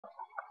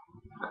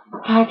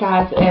Hi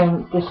guys,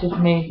 this is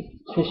me,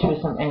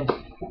 Girlicious, and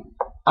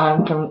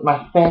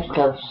my first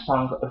Girlicious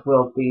song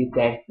will be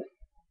the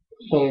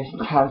first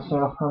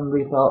Cancer from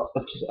Rebuild,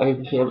 which is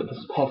over here, but this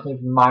is personally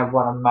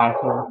one of my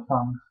favourite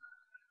songs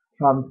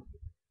from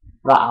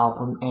that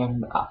album,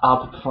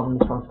 I'll be performing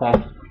this one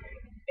first.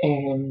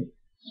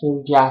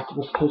 So yeah, it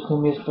was supposed to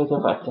be music video,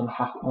 but it didn't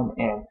happen,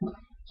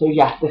 so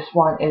yeah, this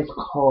one is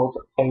called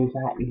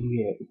Over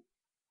You.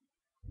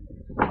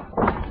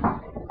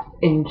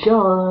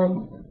 Enjoy!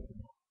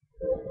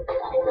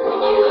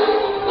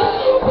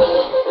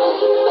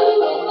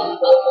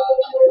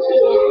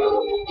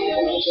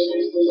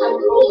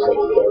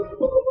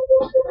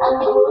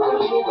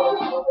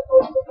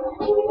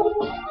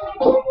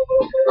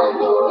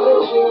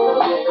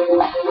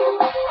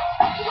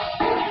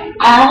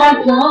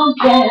 I don't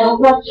care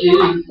what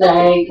you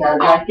say, 'cause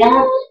I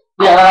got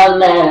your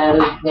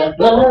letters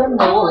never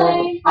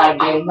away. I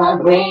gave my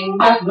ring,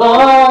 my boy,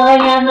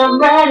 and I'm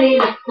ready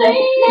to say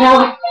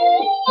no.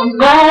 I'm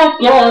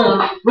like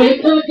you,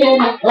 we took in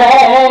the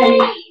play.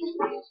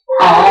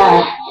 I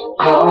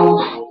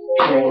don't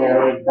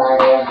care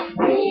about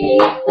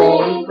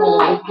everything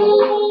but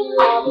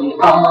we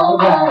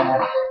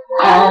alright.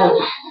 I've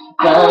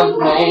done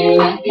playing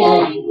the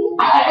game.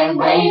 I ain't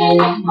waiting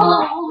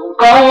anymore.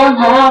 Going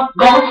out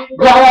that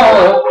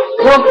door.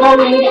 Don't call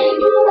me,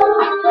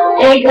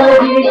 ain't gonna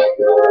be.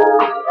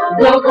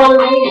 Don't call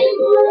me,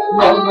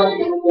 no,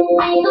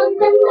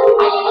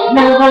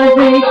 never gonna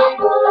be.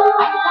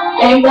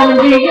 Ain't gonna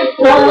be your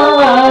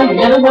son,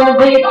 never gonna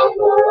be.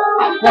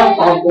 That's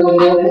all I'm gonna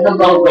do is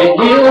I'm over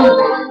you.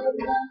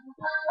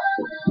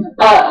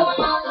 I'm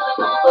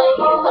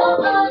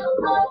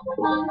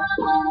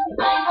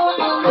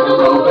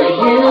over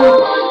you.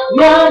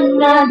 You're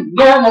not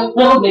gonna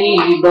feel me,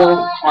 but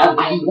I've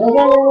been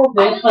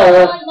living for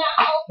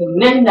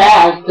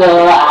midnight, so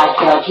I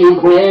got you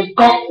with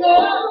that.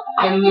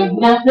 And there's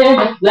nothing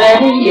to say,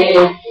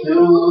 it's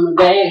too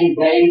late,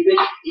 baby.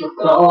 You're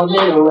throwing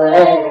it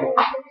away.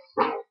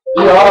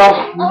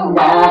 You're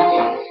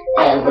not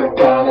ever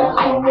gonna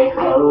hold me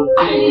close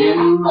to you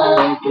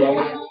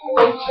again.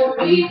 Don't you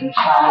even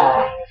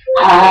try.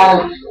 I'm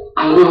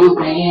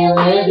losing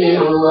with you.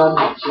 I'm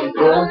not your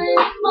girl.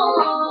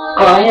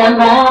 Boy,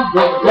 I'm out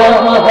the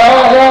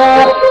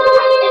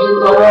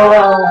door.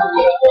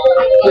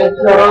 Just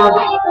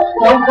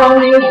don't call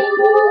me.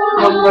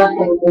 I'm not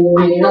taking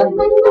me up.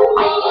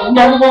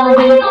 Never gonna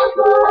be.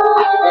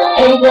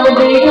 Ain't gonna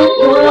be your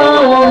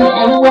son.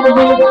 Ain't gonna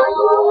be.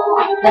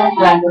 That's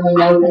right, I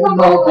know the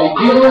more that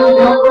you don't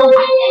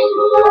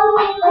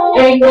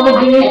ain't gonna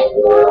be,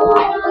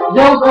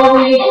 don't call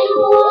me,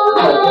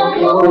 I'm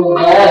over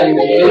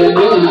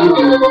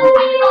you.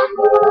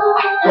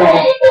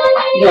 Yeah,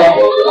 yeah,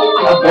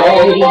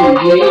 baby,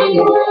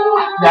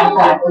 that's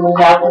right,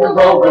 I'm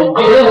over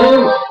you.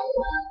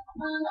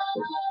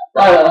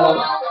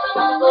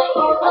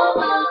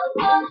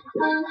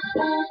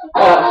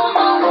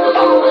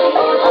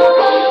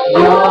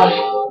 You're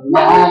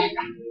not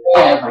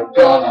ever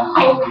gonna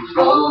hold me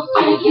close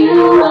to you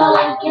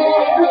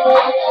again.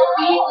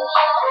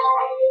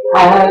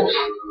 I've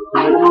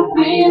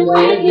been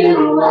with you,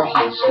 I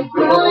hate you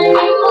going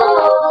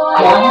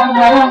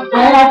down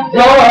that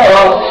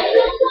door.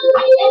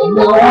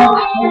 No,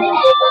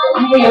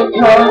 you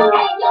come,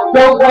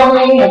 don't call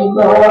me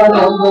anymore,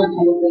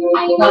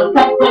 no,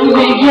 touching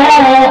me,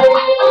 yeah.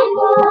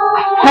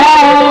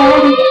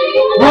 Hey,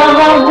 whoa,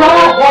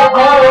 I'm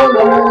over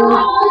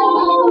you.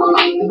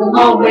 I'm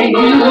over you.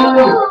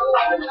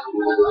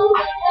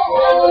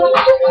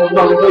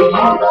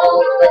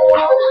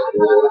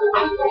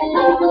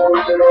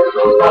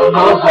 I'm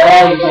over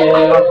you.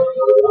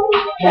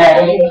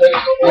 Hey,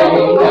 hey,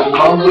 I'm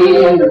over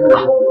you.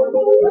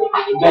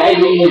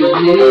 Baby, it's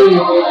you.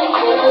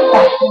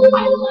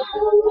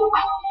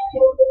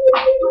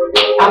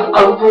 I'm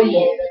over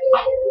you.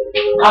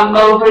 I'm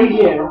over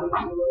you.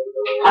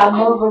 I'm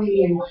over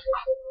you.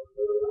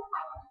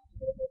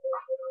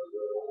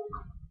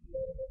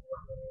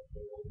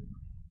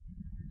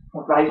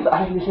 Right, so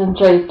I hope you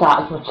enjoyed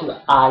that as much as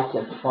I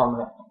did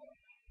from it.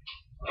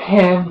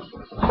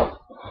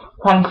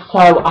 Thanks, so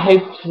I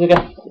hope you get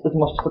as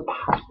much of the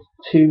past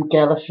two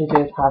girlish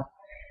videos have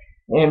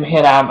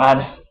here I am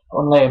and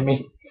unlearn me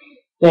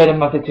doing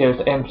my videos,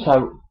 so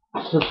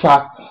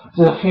subscribe.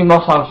 There's a few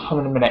more songs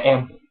coming in a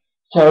minute,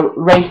 so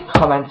rate,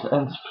 comment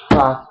and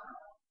subscribe.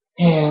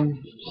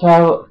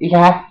 So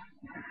yeah,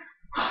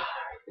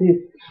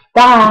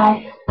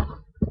 bye.